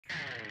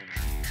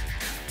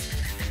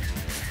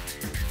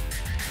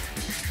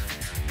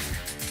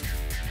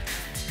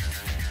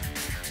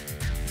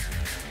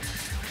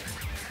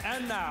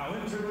And now,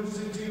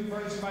 introducing to you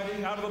first,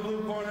 fighting out of the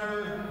blue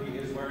corner, he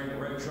is wearing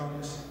red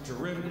trunks,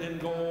 trimmed in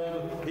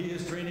gold. He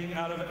is training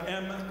out of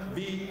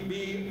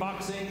MVB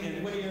Boxing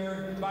in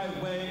Whittier by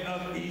way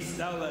of East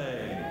LA.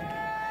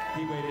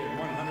 He weighed in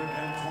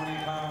 120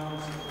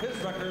 pounds. His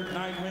record,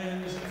 9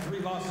 wins, 3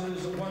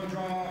 losses, 1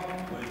 draw,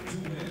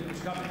 with 2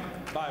 wins coming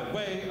by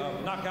way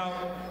of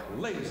knockout.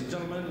 Ladies and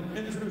gentlemen,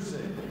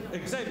 introducing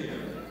Xavier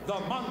the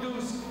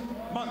Mongoose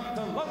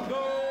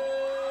Montelongo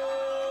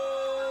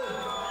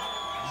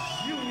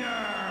Jr.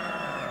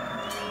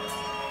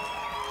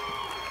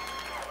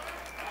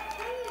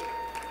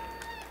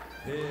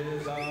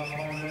 His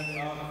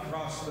opponent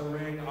across the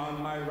ring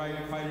on my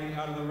right, fighting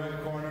out of the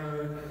red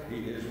corner.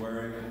 He is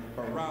wearing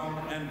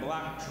brown and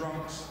black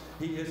trunks.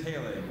 He is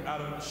hailing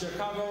out of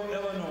Chicago,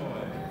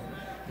 Illinois.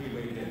 He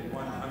weighed in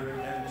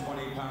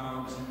 120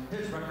 pounds.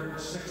 His record,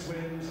 6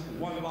 wins,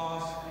 1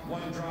 loss,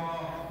 1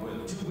 draw,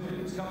 with 2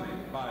 wins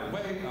coming by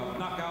way of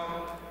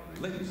knockout.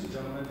 Ladies and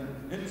gentlemen,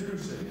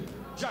 introducing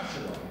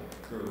Joshua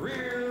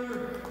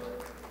Greer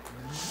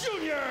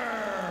Jr.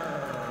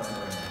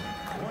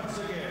 Once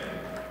again,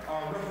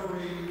 our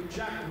referee,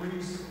 Jack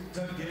Reese,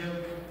 to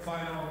give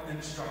final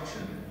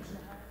instructions.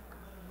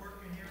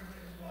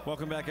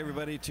 Welcome back,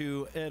 everybody,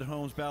 to Ed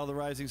Holmes' Battle of the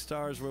Rising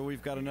Stars, where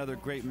we've got another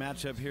great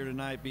matchup here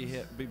tonight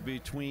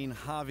between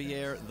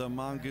Xavier the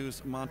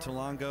Mongoose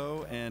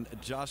Montelongo and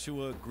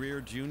Joshua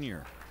Greer Jr.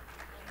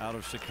 out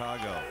of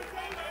Chicago.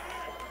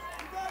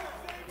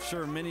 I'm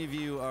sure many of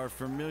you are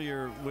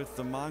familiar with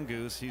the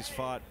Mongoose. He's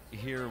fought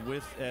here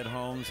with Ed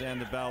Holmes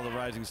and the Battle of the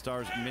Rising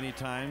Stars many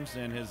times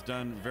and has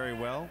done very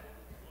well.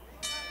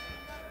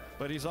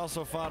 But he's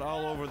also fought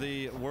all over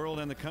the world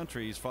and the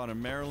country. He's fought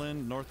in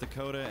Maryland, North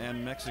Dakota,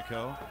 and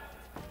Mexico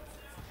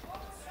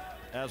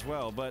as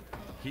well. But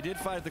he did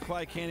fight at the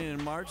Quiet Canyon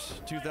in March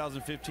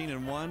 2015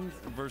 and won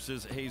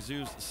versus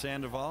Jesus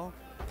Sandoval.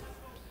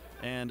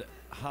 And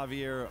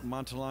Xavier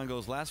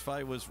Montelongo's last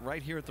fight was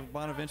right here at the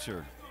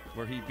Bonaventure,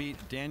 where he beat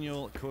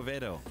Daniel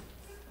Quevedo.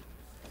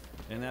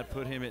 And that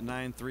put him at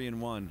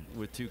 9-3-1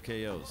 with 2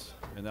 KOs.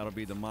 And that'll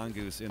be the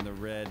Mongoose in the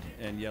red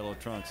and yellow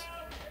trunks.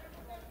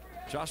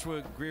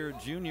 Joshua Greer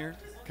Jr.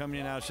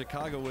 coming in out of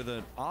Chicago with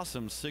an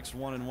awesome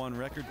 6-1-1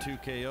 record, 2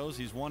 KOs.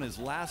 He's won his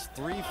last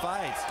 3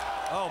 fights.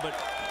 Oh, but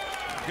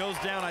goes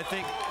down. I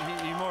think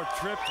he more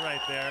tripped right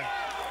there.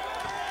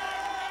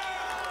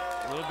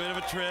 A little bit of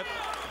a trip.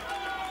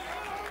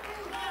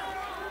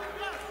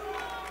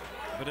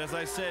 But as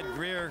I said,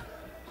 Greer,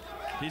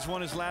 he's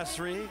won his last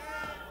 3.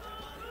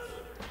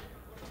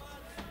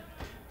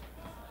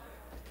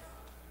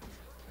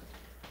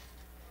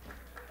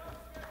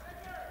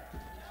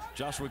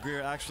 Joshua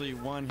Greer actually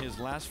won his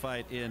last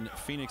fight in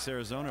Phoenix,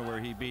 Arizona, where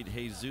he beat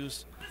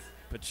Jesus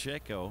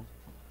Pacheco.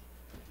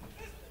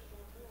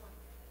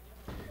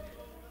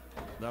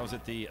 That was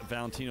at the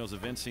Valentino's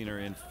Event Center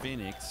in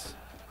Phoenix.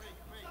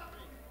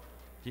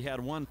 He had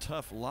one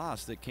tough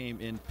loss that came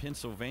in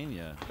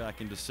Pennsylvania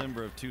back in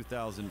December of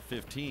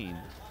 2015,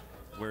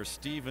 where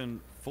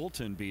Stephen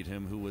Fulton beat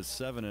him, who was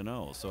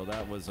 7-0. So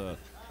that was a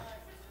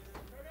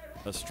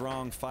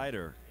strong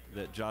fighter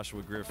that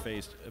Joshua Greer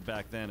faced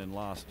back then and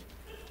lost.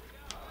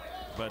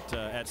 But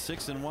at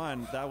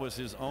 6-1, that was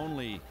his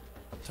only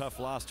tough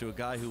loss to a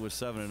guy who was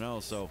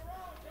 7-0. So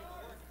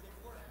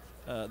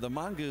the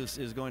Mongoose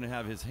is going to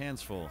have his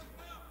hands full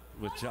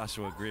with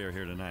Joshua Greer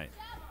here tonight.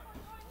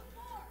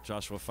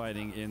 Joshua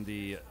fighting in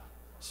the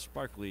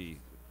sparkly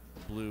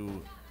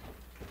blue,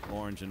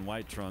 orange, and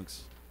white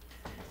trunks.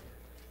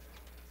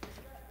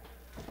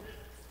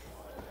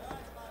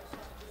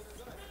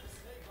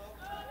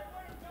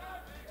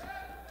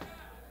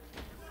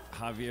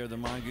 Xavier the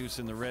Mongoose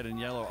in the red and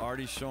yellow,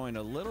 already showing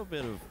a little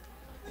bit of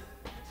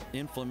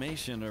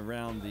inflammation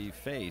around the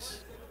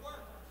face.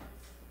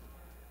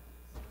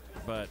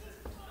 But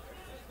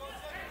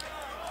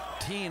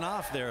teeing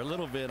off there a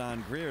little bit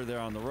on Greer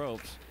there on the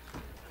ropes.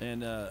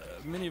 And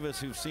many of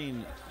us who've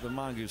seen the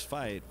Mongoose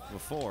fight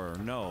before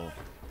know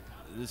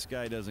this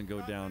guy doesn't go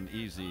down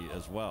easy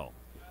as well.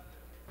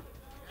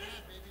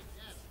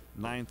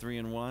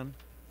 9-3-1.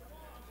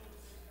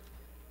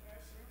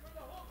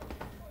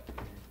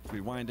 We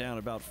wind down,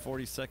 about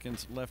 40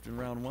 seconds left in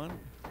round 1.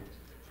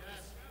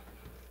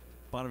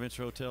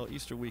 Bonaventure Hotel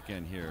Easter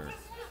weekend here.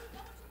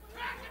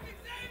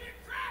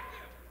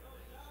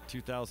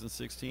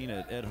 2016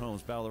 at Ed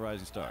Holmes Battle of the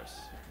Rising Stars.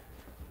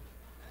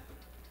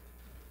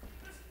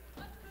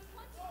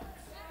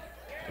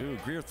 Ooh,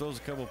 Greer throws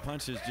a couple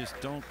punches, just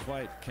don't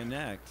quite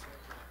connect.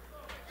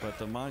 But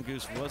the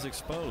Mongoose was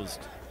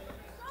exposed.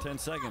 10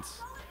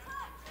 seconds.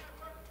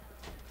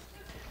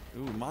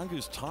 Ooh,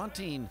 Mongoose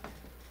taunting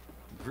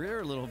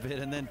Greer a little bit,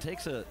 and then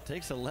takes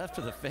a left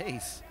to the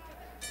face.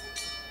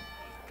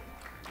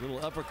 Little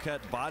uppercut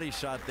body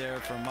shot there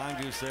from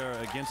Mongoose there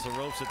against the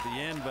ropes at the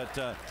end, but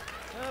a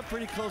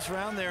pretty close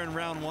round there in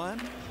round 1.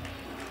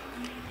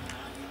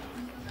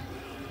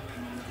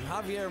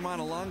 Xavier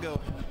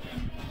Montelongo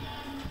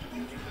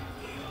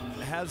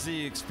has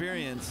the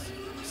experience.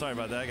 Sorry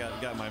about that.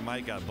 Got my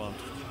mic got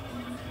bumped.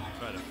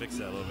 Try to fix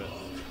that a little bit.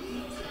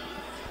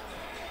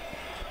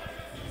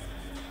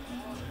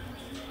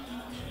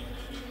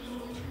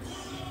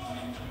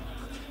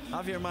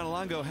 Xavier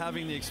Montelongo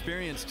having the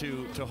experience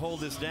to hold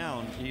this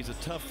down. He's a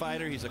tough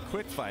fighter. He's a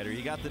quick fighter.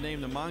 He got the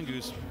name the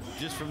Mongoose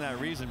just from that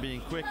reason,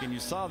 being quick, and you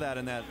saw that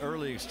in that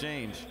early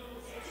exchange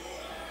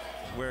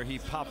where he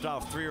popped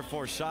off 3 or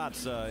 4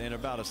 shots in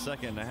about a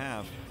second and a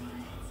half.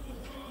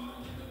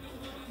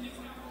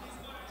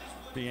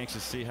 Being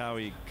anxious to see how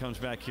he comes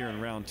back here in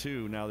round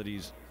 2 now that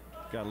he's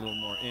got a little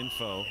more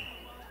info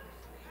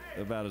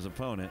about his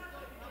opponent.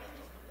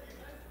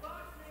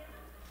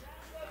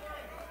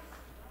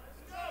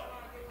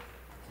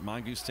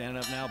 Mongoose standing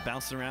up now,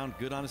 bouncing around,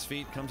 good on his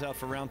feet, comes out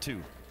for round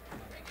 2.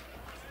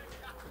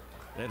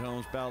 Ed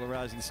Holmes, Battle of the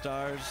Rising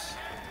Stars.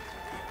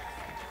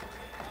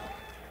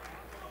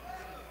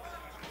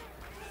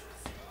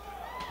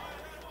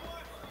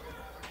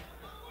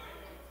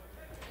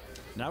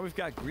 Now we've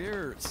got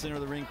Greer center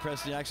of the ring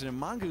pressing the action, and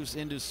Mongoose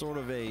into sort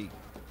of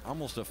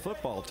almost a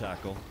football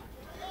tackle.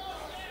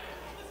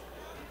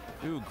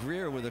 Ooh,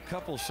 Greer with a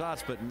couple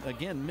shots, but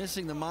again,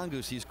 missing the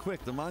Mongoose. He's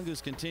quick. The Mongoose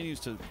continues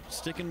to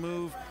stick and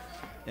move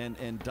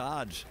and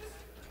dodge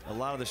a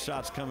lot of the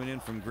shots coming in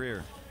from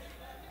Greer.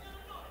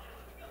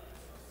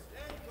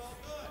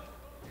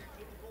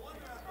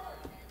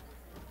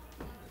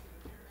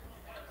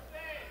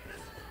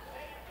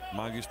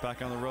 Mongoose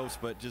back on the ropes,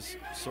 but just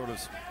sort of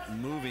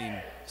moving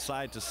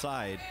side to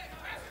side.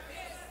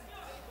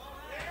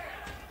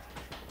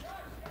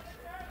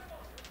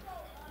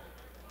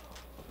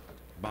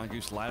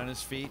 Mongoose light on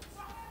his feet.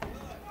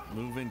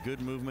 Moving,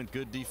 good movement,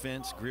 good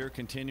defense. Greer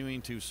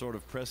continuing to sort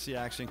of press the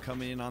action,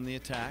 coming in on the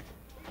attack.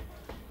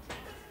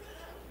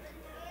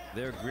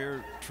 There,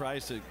 Greer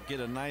tries to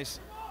get a nice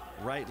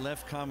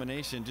right-left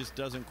combination, just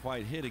doesn't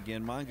quite hit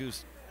again.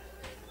 Mongoose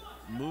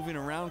moving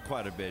around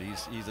quite a bit.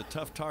 He's a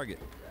tough target.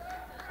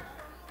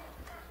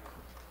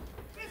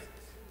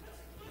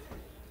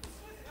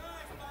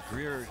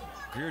 Greer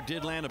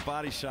did land a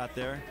body shot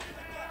there.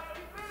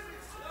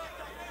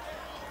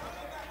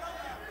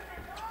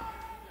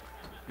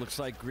 Looks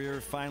like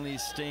Greer finally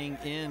staying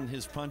in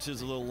his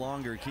punches a little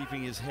longer,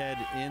 keeping his head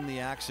in the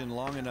action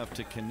long enough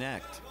to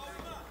connect.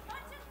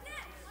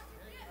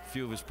 A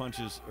few of his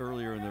punches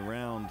earlier in the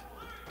round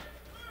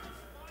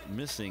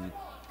missing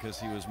because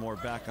he was more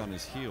back on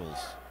his heels.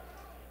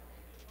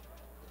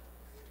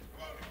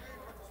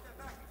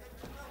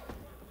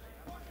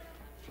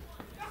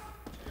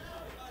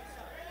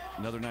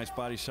 Another nice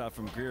body shot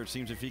from Greer. It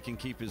seems if he can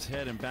keep his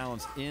head and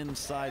balance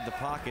inside the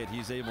pocket,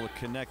 he's able to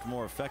connect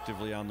more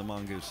effectively on the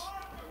Mongoose.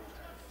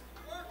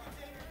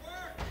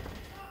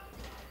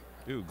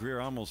 Ooh, Greer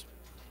almost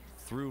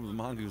threw the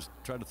Mongoose,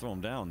 tried to throw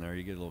him down there.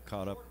 You get a little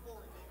caught up.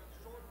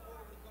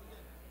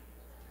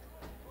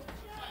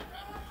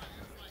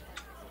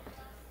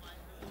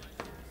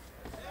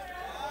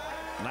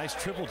 Nice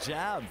triple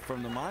jab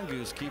from the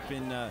Mongoose,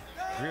 keeping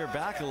Greer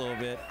back a little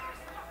bit.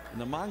 And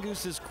the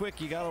Mongoose is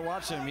quick. You got to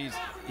watch him.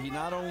 He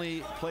not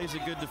only plays a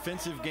good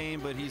defensive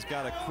game, but he's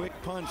got a quick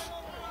punch.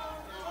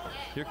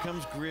 Here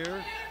comes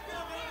Greer.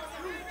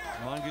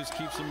 Mongoose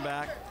keeps him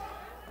back.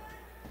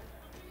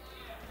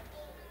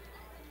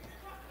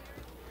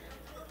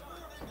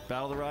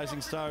 Battle of the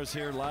Rising Stars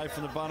here live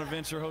from the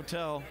Bonaventure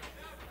Hotel.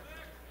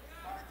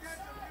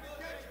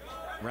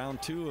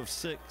 Round 2 of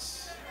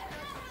 6.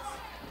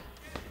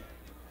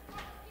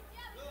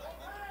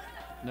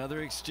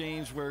 Another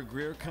exchange where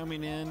Greer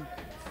coming in,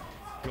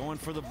 going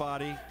for the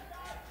body.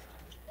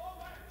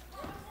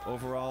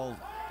 Overall,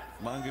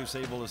 Mongoose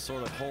able to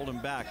sort of hold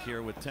him back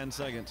here with 10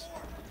 seconds.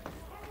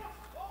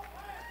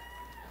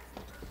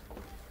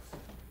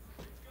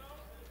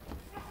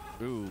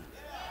 Ooh,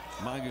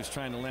 Mongoose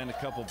trying to land a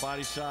couple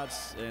body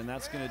shots, and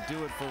that's going to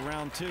do it for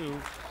round 2.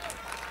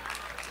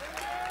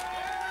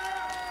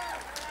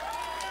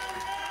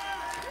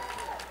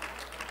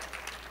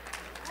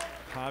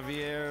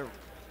 Xavier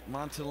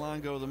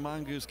Montelongo, the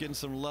Mongoose, getting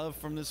some love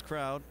from this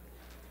crowd.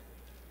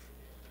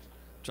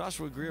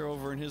 Joshua Greer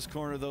over in his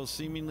corner, though,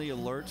 seemingly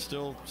alert,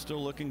 still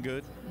looking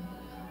good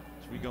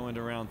as we go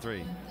into round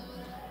 3.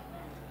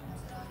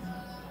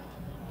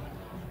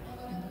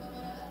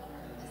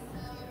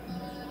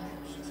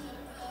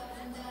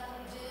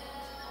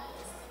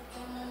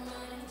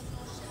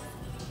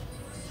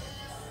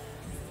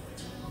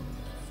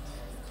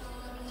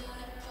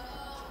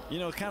 You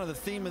know, kind of the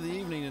theme of the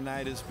evening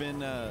tonight has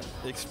been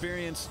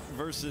experience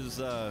versus,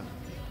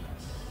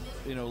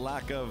 you know,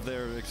 lack of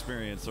their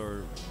experience,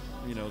 or,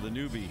 you know, the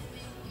newbie.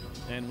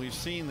 And we've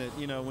seen that,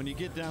 you know, when you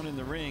get down in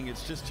the ring,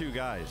 it's just 2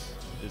 guys.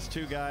 It's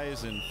 2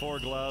 guys and 4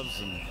 gloves,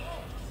 and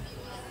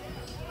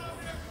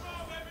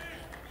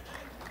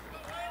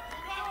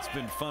it's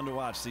been fun to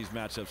watch these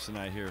matchups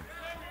tonight here.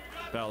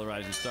 Battle of the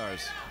Rising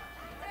Stars.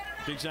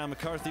 Big John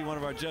McCarthy, one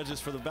of our judges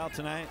for the bout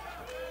tonight.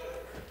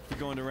 We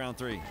go into round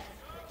 3.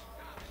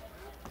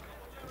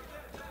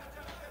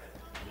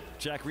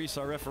 Jack Reese,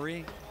 our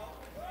referee.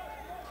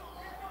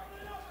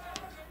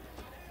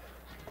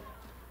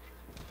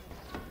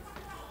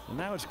 And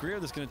now it's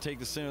Greer that's going to take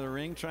the center of the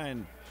ring, try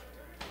and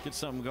get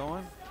something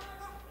going.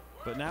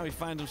 But now he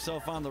finds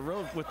himself on the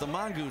road with the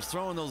Mongoose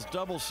throwing those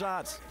double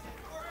shots.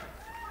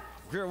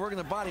 Greer working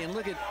the body, and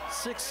look at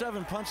 6,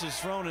 7 punches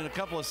thrown in a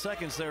couple of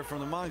seconds there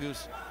from the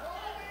Mongoose.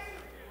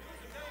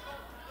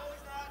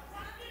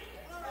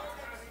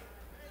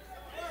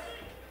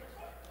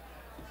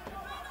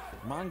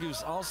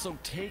 Mongoose also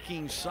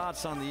taking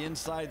shots on the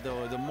inside,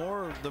 though. The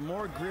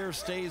more Greer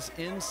stays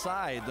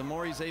inside, the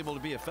more he's able to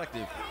be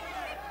effective.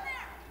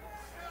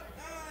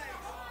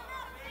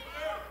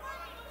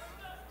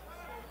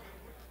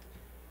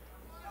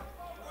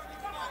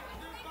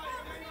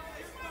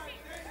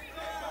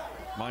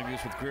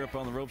 Mongoose with Greer up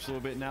on the ropes a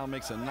little bit now,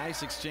 makes a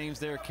nice exchange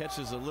there,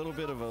 catches a little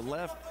bit of a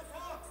left.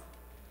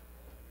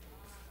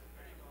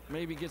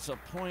 Maybe gets a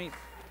point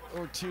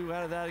or two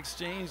out of that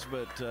exchange,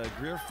 but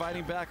Greer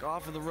fighting back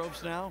off of the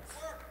ropes now.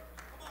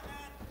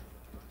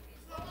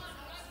 A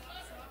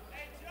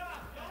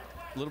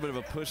little bit of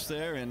a push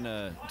there,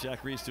 and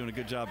Jack Reese doing a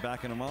good job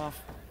backing him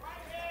off.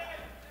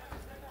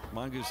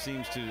 Mongoose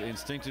seems to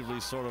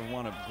instinctively sort of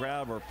want to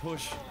grab or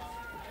push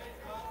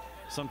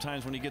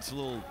sometimes when he gets a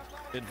little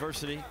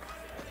adversity.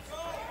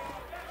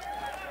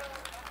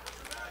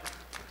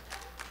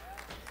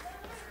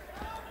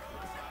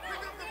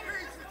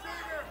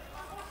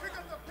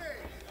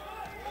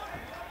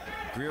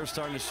 Greer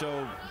starting to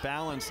show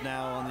balance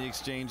now on the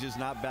exchanges,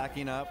 not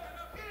backing up.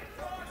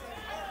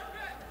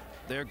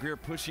 There, Greer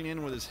pushing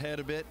in with his head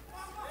a bit.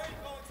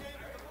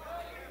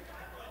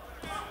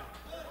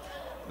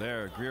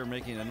 There, Greer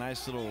making a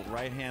nice little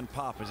right hand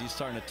pop as he's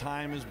starting to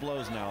time his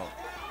blows now.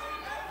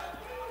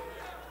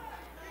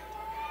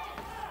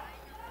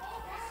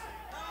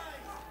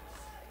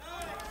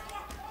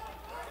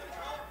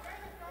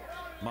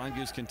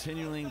 Mongoose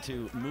continuing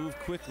to move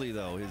quickly,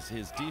 though.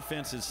 His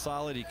defense is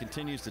solid. He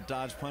continues to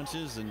dodge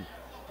punches and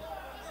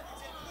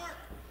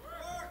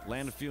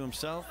land a few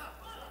himself.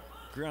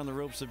 Greer on the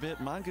ropes a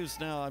bit. Mongoose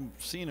now, I'm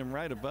seeing him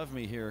right above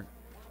me here.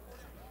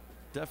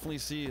 Definitely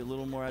see a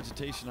little more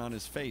agitation on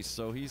his face,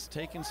 so he's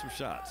taking some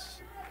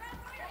shots.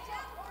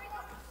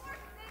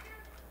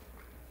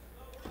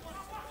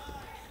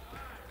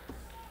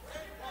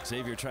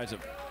 Xavier tries to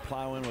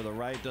plow in with a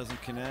right,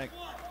 doesn't connect.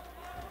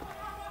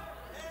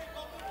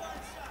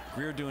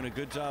 Greer doing a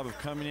good job of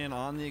coming in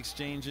on the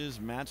exchanges,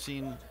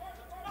 matching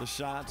the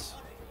shots.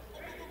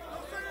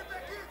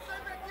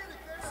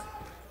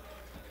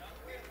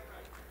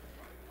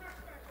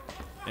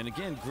 And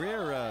again,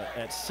 Greer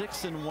at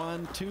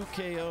 6-1, 2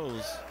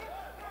 KOs.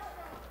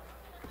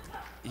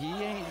 He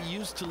ain't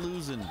used to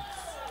losing.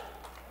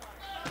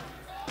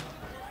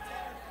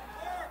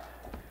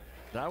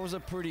 That was a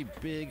pretty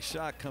big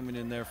shot coming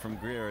in there from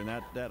Greer, and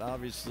that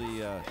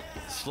obviously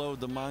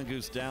slowed the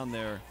Mongoose down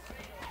there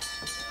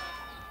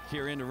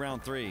here into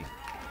round 3.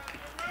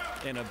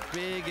 And a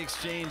big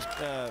exchange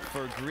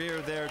for Greer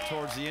there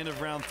towards the end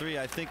of round 3.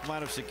 I think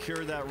might have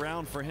secured that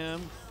round for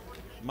him.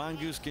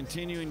 Mongoose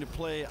continuing to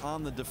play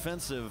on the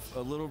defensive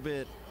a little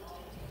bit,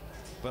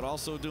 but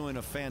also doing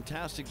a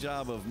fantastic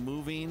job of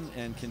moving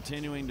and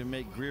continuing to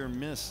make Greer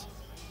miss.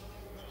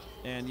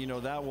 And, you know,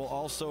 that will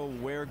also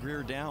wear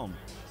Greer down.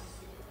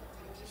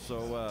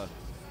 So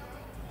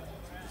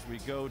as we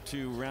go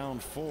to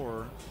round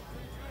 4,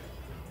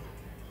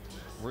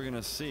 we're going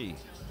to see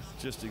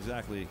just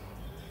exactly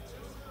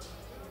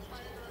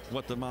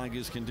what the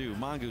Mongoose can do.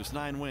 Mongoose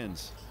 9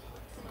 wins,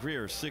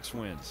 Greer 6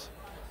 wins.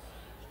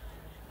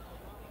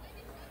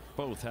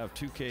 Both have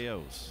 2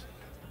 KOs.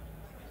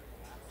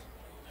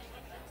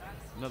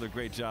 Another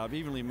great job,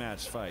 evenly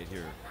matched fight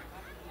here.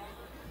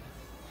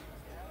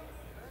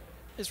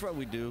 It's what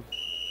we do.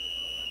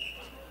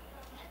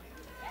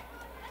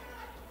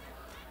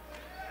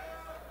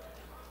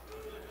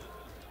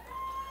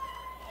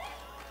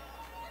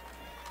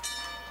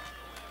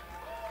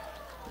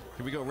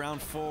 Here we go,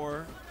 round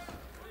 4.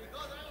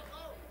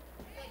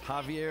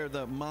 Xavier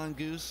the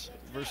Mongoose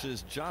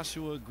versus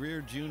Joshua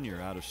Greer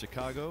Jr. out of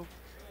Chicago.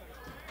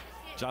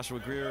 Joshua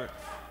Greer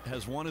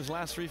has won his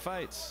last 3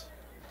 fights,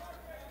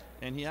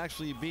 and he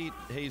actually beat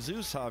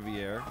Jesus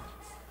Xavier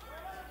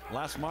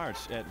last March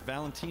at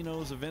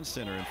Valentino's Event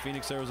Center in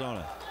Phoenix,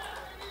 Arizona.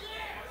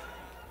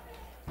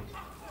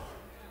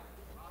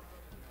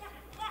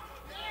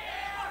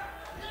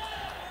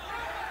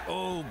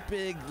 Oh,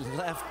 big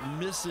left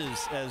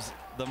misses as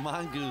the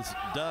Mongoose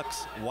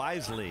ducks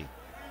wisely.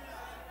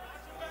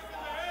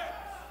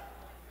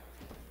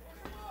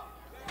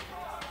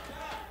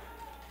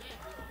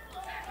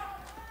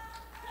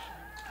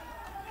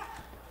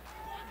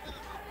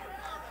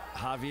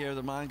 Xavier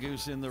the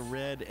Mongoose in the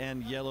red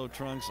and yellow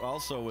trunks,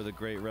 also with a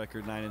great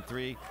record,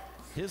 9-3.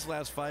 His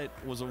last fight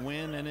was a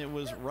win, and it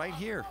was right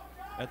here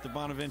at the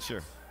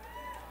Bonaventure.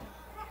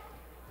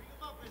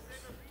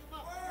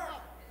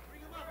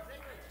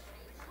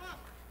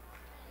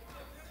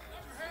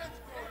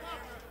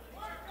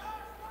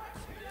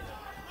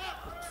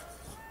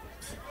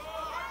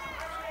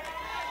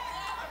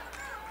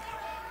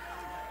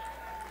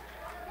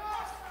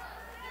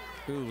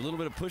 Ooh, a little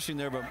bit of pushing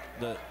there, but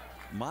the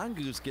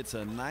Mongoose gets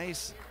a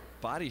nice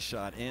body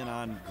shot in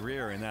on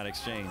Greer in that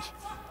exchange.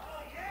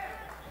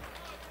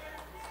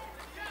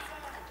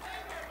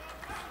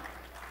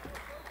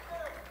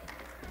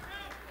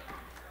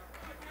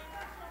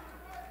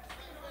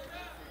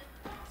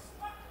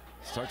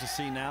 Start to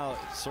see now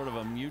sort of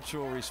a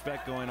mutual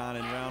respect going on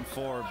in round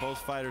 4. Both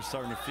fighters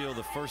starting to feel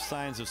the first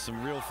signs of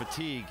some real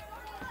fatigue.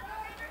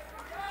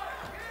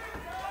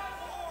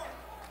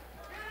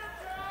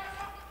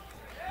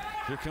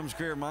 Here comes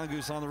Greer.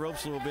 Mongoose on the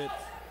ropes a little bit.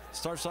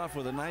 Starts off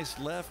with a nice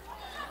left.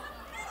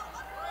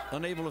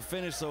 Unable to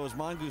finish though as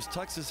Mongoose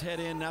tucks his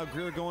head in. Now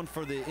Greer going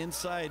for the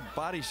inside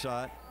body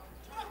shot.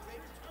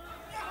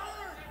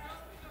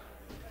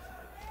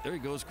 There he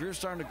goes. Greer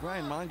starting to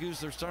grind. Mongoose,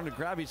 they're starting to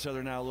grab each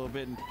other now a little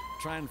bit and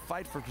try and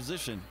fight for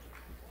position.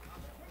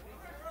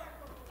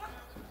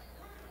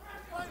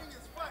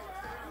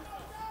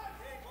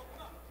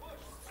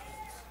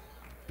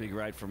 Big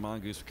right for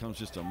Mongoose comes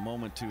just a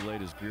moment too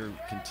late as Greer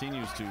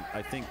continues to,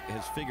 I think,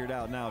 has figured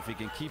out now if he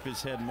can keep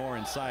his head more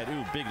inside.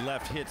 Ooh, big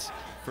left hits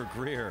for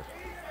Greer.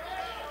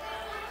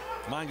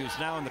 Mongoose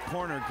now in the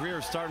corner. Greer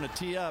starting to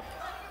tee up,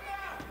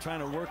 trying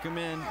to work him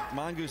in.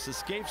 Mongoose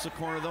escapes the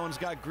corner though and has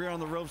got Greer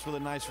on the ropes with a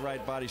nice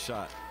right body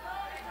shot.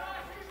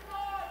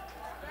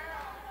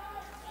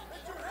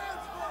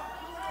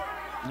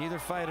 Neither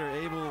fighter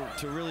able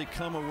to really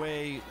come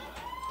away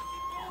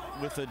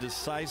with a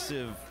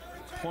decisive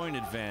point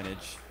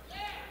advantage.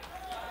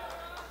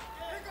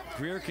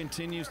 Greer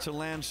continues to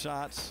land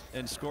shots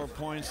and score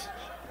points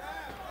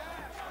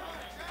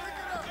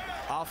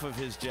off of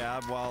his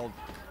jab while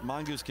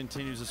Mongoose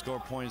continues to score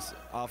points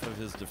off of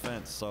his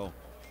defense. So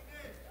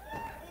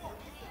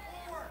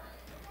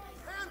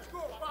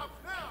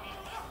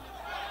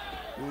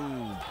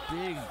ooh,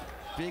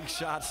 big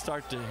shots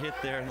start to hit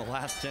there in the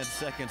last 10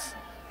 seconds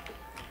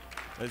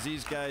as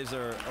these guys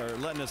are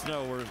letting us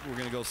know we're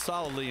going to go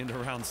solidly into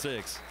round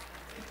 6.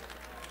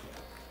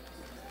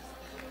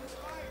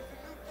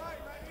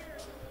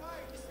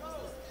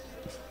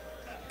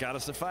 Got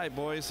us a fight,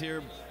 boys,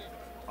 here.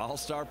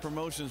 All-Star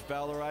Promotions,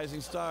 Battle of Rising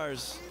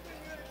Stars.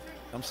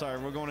 I'm sorry,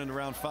 we're going into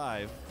round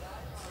 5.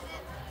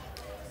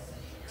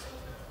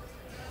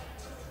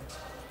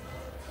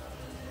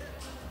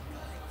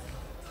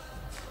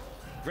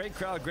 Great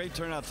crowd, great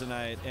turnout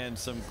tonight, and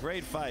some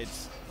great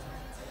fights.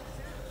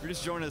 If you're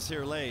just joining us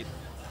here late,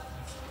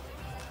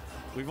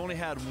 we've only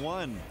had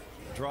one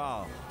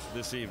draw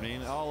this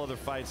evening. All other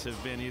fights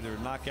have been either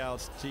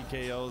knockouts,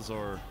 TKOs,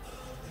 or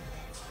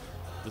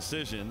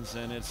decisions,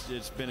 and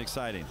it's been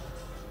exciting.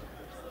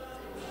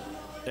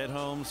 Ed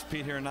Holmes,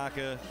 Pete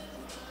Hironaka,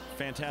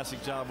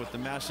 fantastic job with the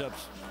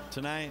mashups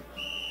tonight.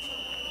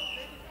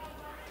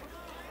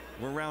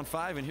 We're round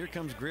 5, and here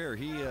comes Greer.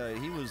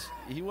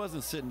 He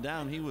wasn't sitting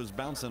down, he was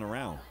bouncing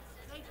around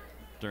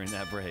during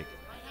that break.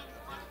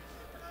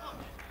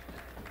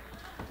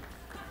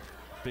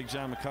 Big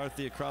John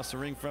McCarthy across the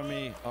ring from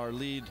me, our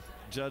lead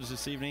judge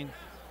this evening,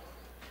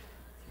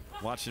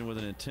 watching with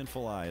an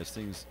intentful eye as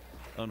things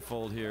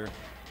unfold here.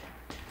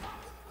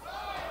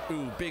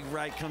 Ooh, big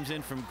right comes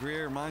in from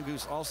Greer.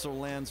 Mongoose also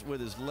lands with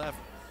his left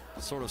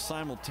sort of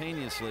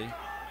simultaneously.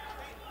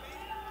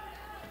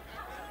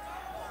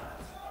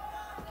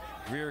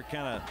 Greer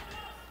kind of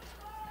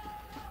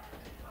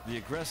the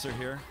aggressor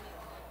here.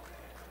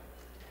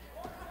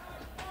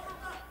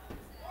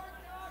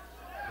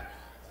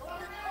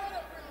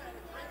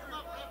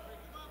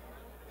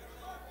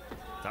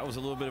 That was a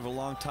little bit of a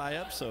long tie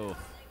up, so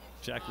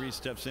Jack Reed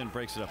steps in,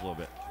 breaks it up a little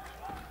bit.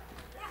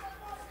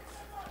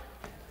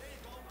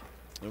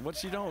 And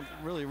what you don't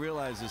really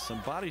realize is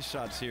some body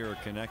shots here are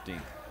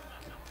connecting.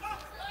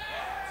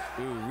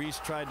 Ooh, Reese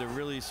tried to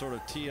really sort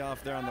of tee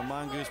off there on the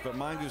Mongoose, but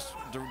Mongoose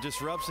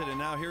disrupts it, and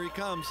now here he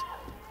comes.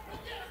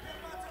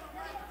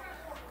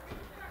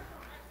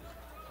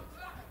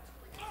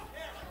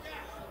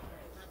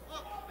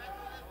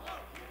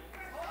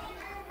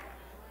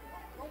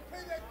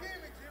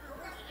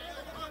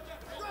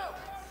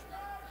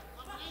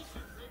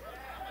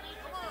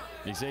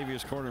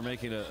 Xavier's corner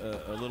making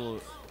a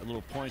little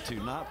point to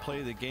not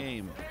play the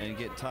game and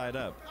get tied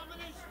up.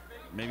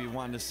 Maybe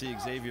wanting to see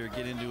Xavier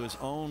get into his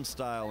own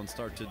style and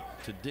start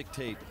to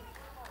dictate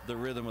the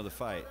rhythm of the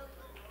fight.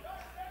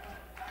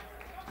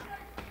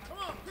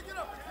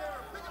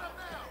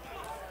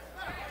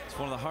 It's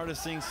one of the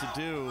hardest things to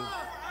do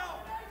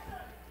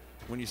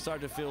when you start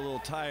to feel a little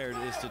tired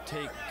is to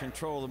take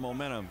control of the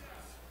momentum.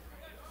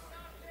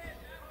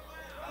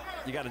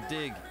 You got to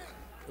dig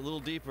a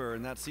little deeper,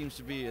 and that seems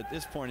to be, at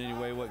this point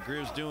anyway, what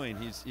Greer's doing.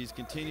 He's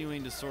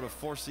continuing to sort of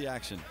force the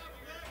action.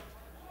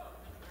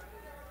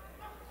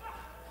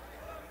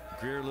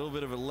 Greer, a little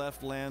bit of a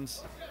left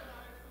lands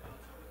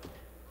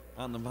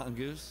on the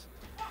Mongoose.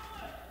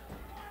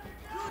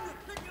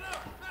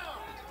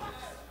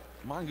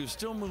 Mongoose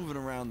still moving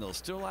around though,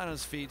 still on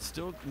his feet,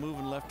 still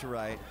moving left to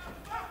right,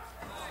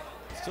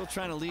 still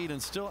trying to lead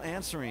and still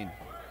answering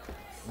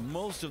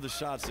most of the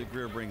shots that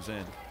Greer brings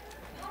in.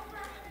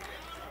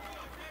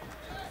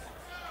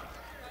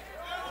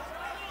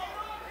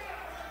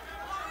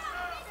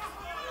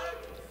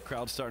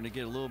 Crowd starting to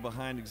get a little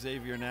behind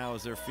Xavier now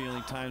as they're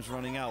feeling time's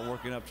running out,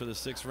 working up to the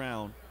 6th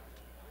round.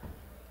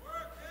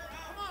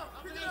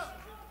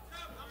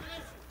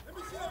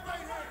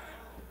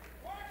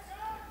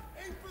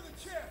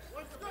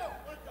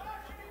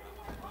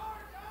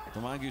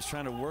 The Mongoose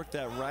trying to work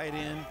that right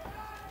in,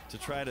 to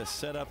try to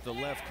set up the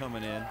left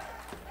coming in.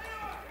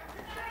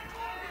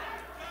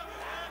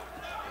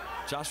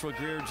 Joshua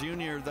Greer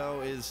Jr.,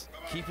 though, is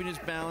keeping his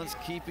balance,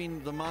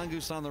 keeping the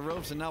mongoose on the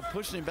ropes, and now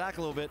pushing him back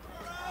a little bit.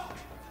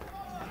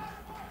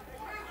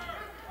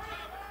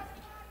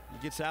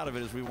 He gets out of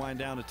it as we wind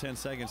down to 10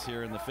 seconds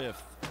here in the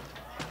 5th.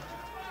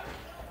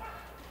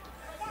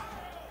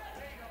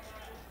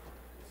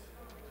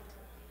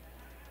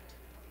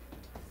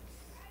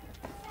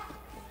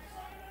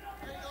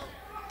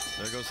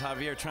 There goes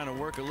Xavier trying to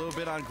work a little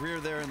bit on Greer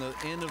there in the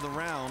end of the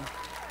round.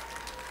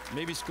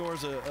 Maybe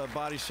scores a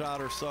body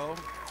shot or so.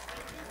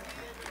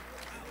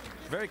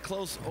 Very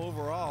close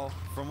overall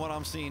from what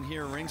I'm seeing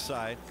here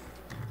ringside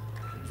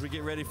as we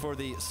get ready for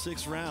the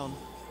 6th round.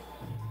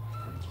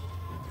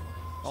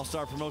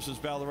 All-Star Promotions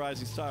Battle of the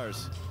Rising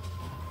Stars.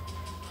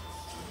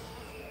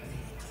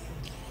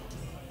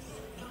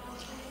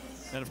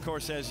 And of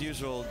course, as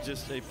usual,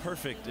 just a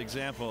perfect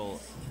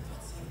example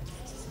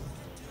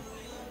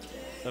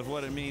of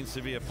what it means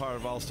to be a part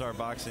of All-Star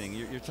Boxing.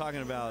 You're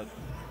talking about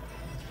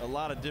a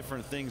lot of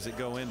different things that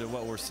go into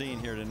what we're seeing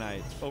here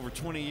tonight. Over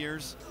 20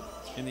 years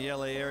in the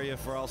LA area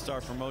for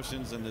All-Star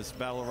Promotions and this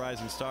Battle of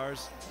Rising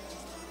Stars.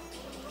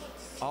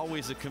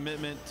 Always a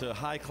commitment to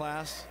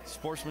high-class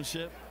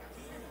sportsmanship.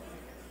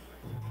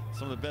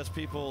 Some of the best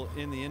people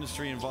in the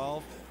industry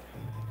involved.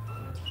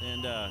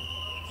 And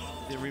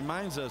it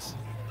reminds us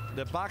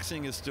that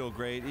boxing is still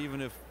great, even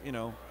if, you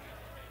know,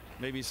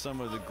 maybe some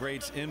of the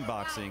greats in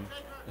boxing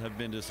have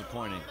been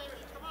disappointing.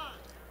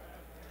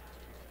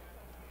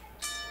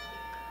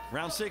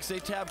 Round 6, they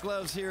tap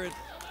gloves here at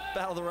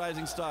Battle of the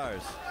Rising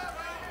Stars.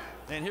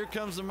 And here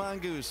comes the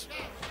mongoose.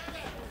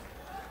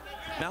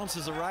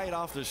 Bounces a right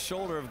off the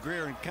shoulder of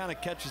Greer and kind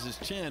of catches his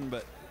chin,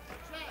 but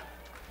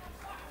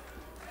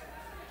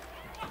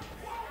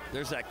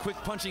there's that quick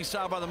punching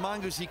style by the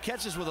mongoose. He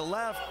catches with a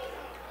left.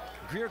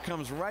 Greer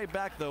comes right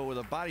back, though, with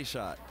a body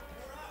shot.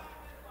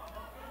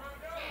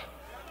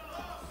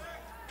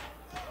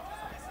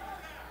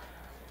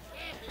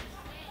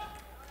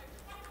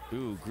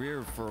 Ooh,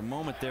 Greer for a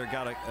moment there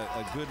got a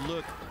good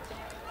look.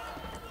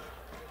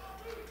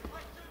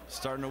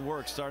 Starting to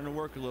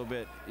work a little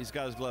bit. He's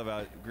got his glove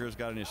out. Greer's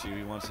got an issue.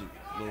 He wants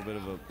a little bit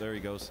of a, there he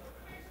goes.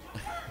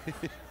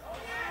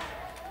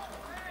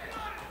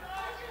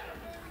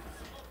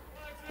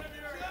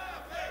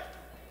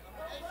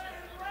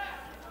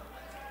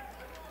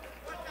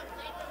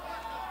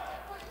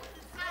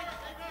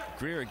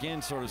 Greer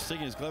again sort of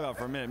sticking his glove out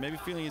for a minute, maybe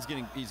feeling he's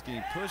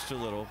getting pushed a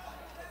little.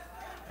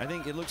 I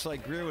think it looks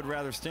like Greer would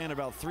rather stand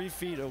about 3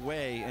 feet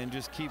away and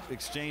just keep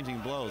exchanging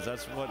blows.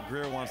 That's what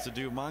Greer wants to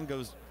do.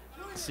 Mongo's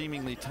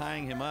seemingly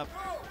tying him up.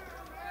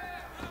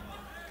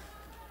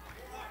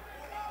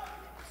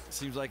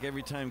 Seems like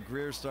every time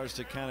Greer starts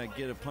to kind of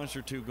get a punch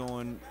or two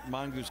going,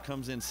 Mongoose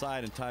comes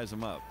inside and ties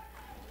him up.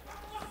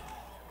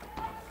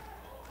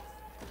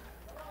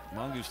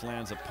 Mongoose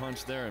lands a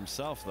punch there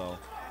himself, though.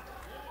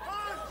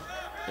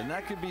 And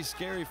that could be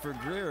scary for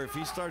Greer. If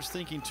he starts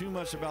thinking too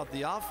much about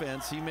the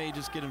offense, he may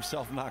just get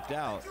himself knocked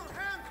out.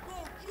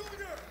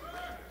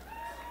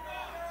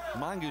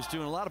 Mongoose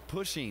doing a lot of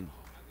pushing.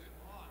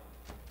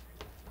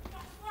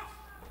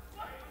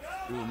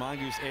 Ooh,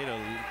 Mongoose ate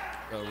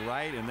a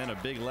right and then a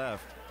big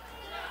left.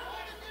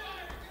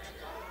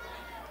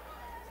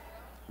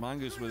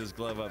 Mongoose with his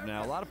glove up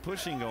now. A lot of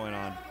pushing going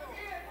on.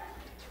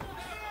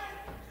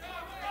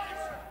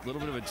 A little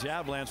bit of a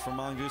jab lance from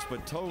Mongoose,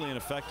 but totally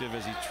ineffective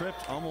as he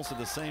tripped almost at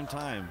the same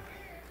time.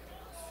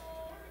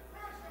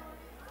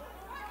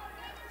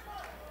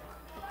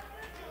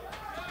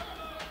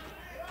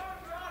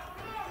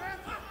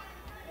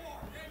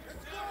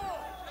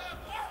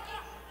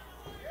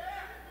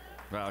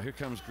 Wow, here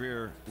comes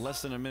Greer.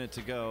 Less than a minute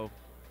to go.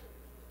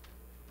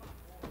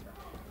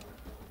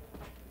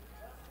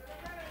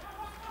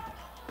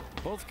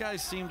 Both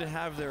guys seem to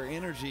have their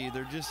energy.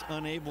 They're just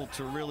unable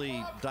to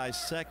really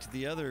dissect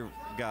the other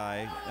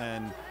guy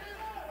and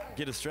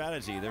get a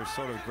strategy. They're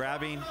sort of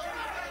grabbing,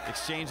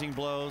 exchanging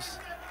blows.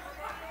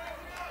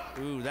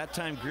 Ooh, that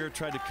time Greer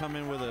tried to come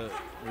in with a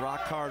rock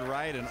hard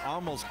right and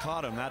almost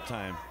caught him that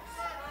time.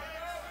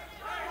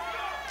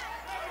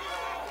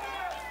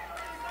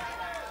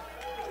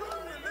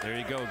 There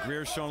you go.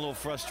 Greer showing a little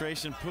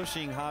frustration,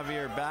 pushing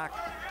Xavier back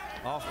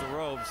off the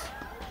ropes.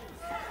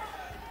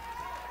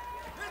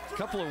 A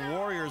couple of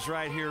warriors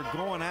right here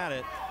going at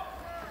it.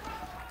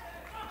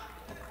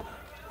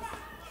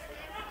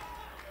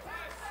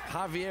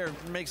 Xavier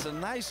makes a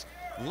nice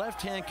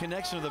left-hand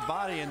connection to the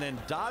body and then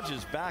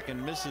dodges back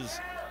and misses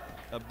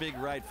a big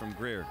right from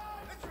Greer.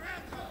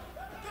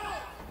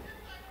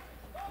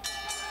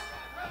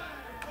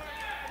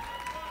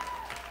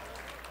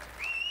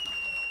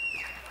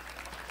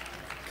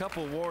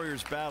 Couple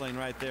warriors battling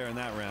right there in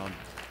that round.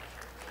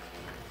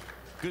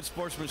 Good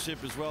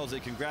sportsmanship as well as they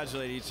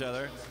congratulate each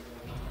other.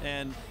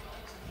 And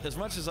as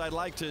much as I'd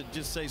like to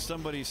just say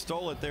somebody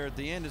stole it there at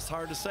the end, it's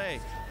hard to say.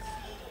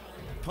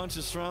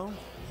 Punches thrown,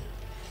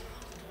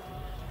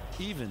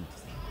 even.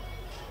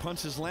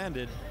 Punches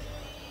landed,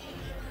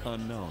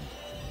 unknown.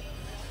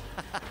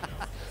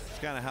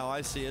 kind of how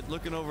I see it.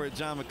 Looking over at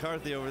John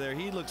McCarthy over there,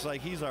 he looks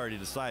like he's already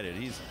decided.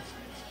 He's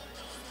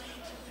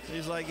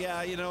like,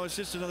 yeah, you know, it's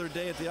just another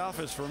day at the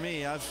office for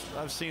me. I've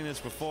seen this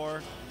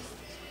before,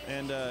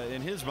 and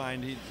in his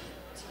mind,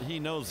 he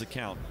knows the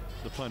count,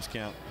 the punch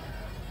count.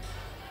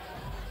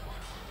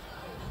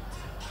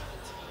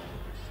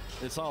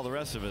 It's all the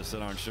rest of us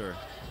that aren't sure.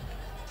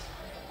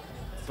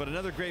 But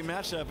another great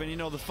matchup, and you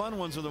know, the fun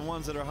ones are the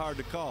ones that are hard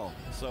to call.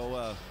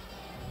 So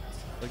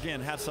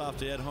again, hats off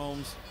to Ed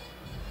Holmes,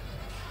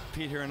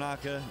 Pete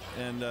Hironaka,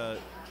 and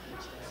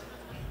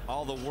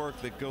all the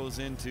work that goes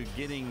into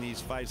getting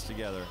these fights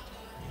together.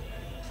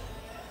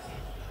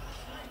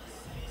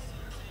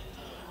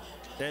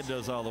 Ed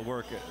does all the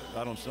work.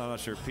 I'm not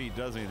sure Pete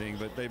does anything,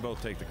 but they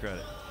both take the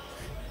credit.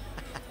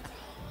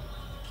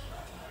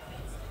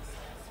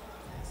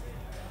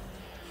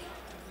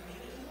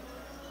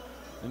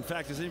 In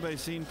fact, has anybody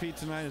seen Pete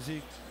tonight? Is he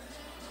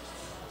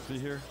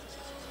here?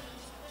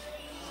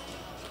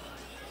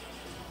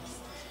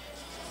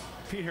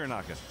 Pete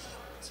Hironaka.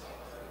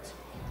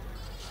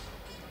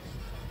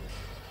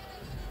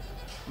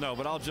 No,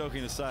 but all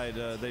joking aside,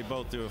 they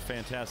both do a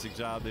fantastic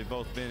job. They've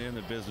both been in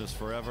the business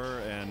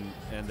forever,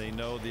 and they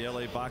know the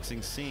LA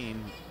boxing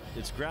scene.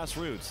 It's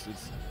grassroots.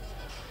 It's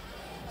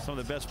some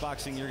of the best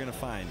boxing you're going to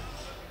find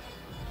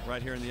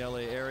right here in the LA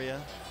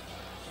area.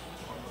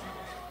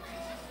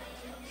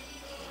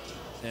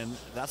 And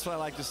that's what I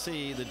like to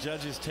see, the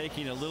judges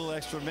taking a little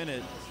extra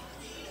minute,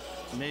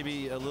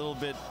 maybe a little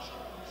bit,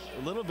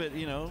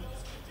 you know,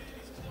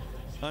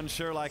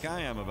 unsure like I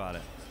am about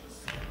it.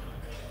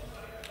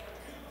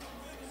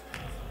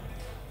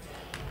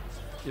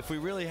 If we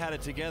really had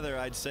it together,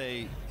 I'd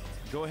say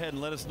go ahead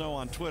and let us know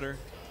on Twitter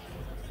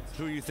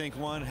who you think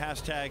won.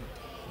 Hashtag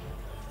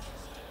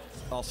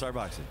All-Star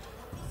Boxing.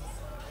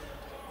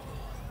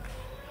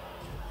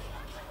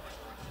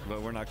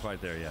 But we're not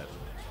quite there yet.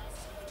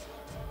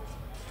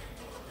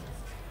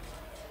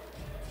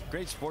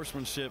 Great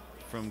sportsmanship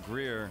from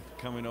Greer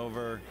coming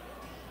over,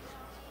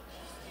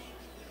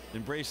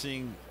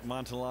 embracing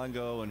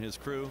Montelongo and his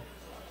crew.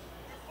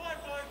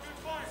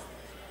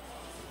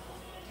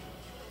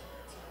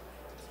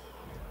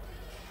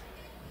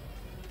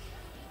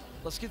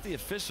 Let's get the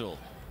official.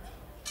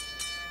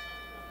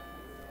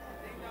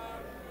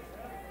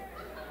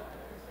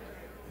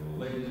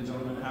 Ladies and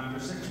gentlemen, after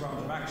 6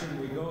 rounds of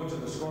action, we go to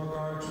the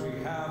scorecards.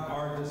 We have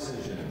our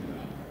decision.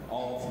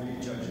 All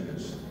 3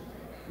 judges.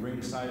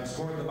 Ringside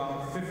scored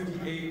about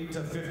 58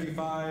 to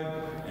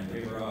 55 in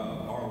favor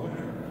of our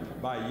winner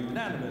by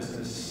unanimous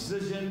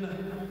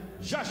decision,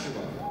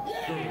 Joshua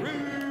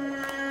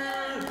Greer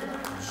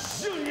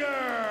Jr.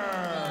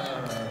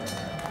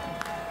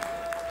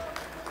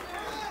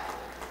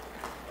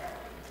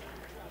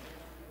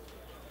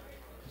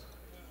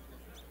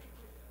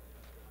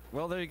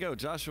 Well, there you go.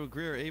 Joshua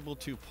Greer able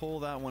to pull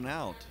that one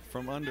out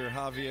from under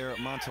Xavier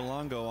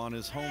Montelongo on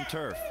his home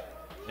turf.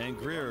 And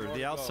Greer,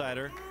 the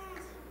outsider,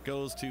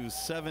 goes to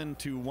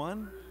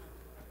 7-1.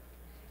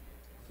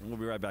 We'll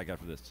be right back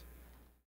after this.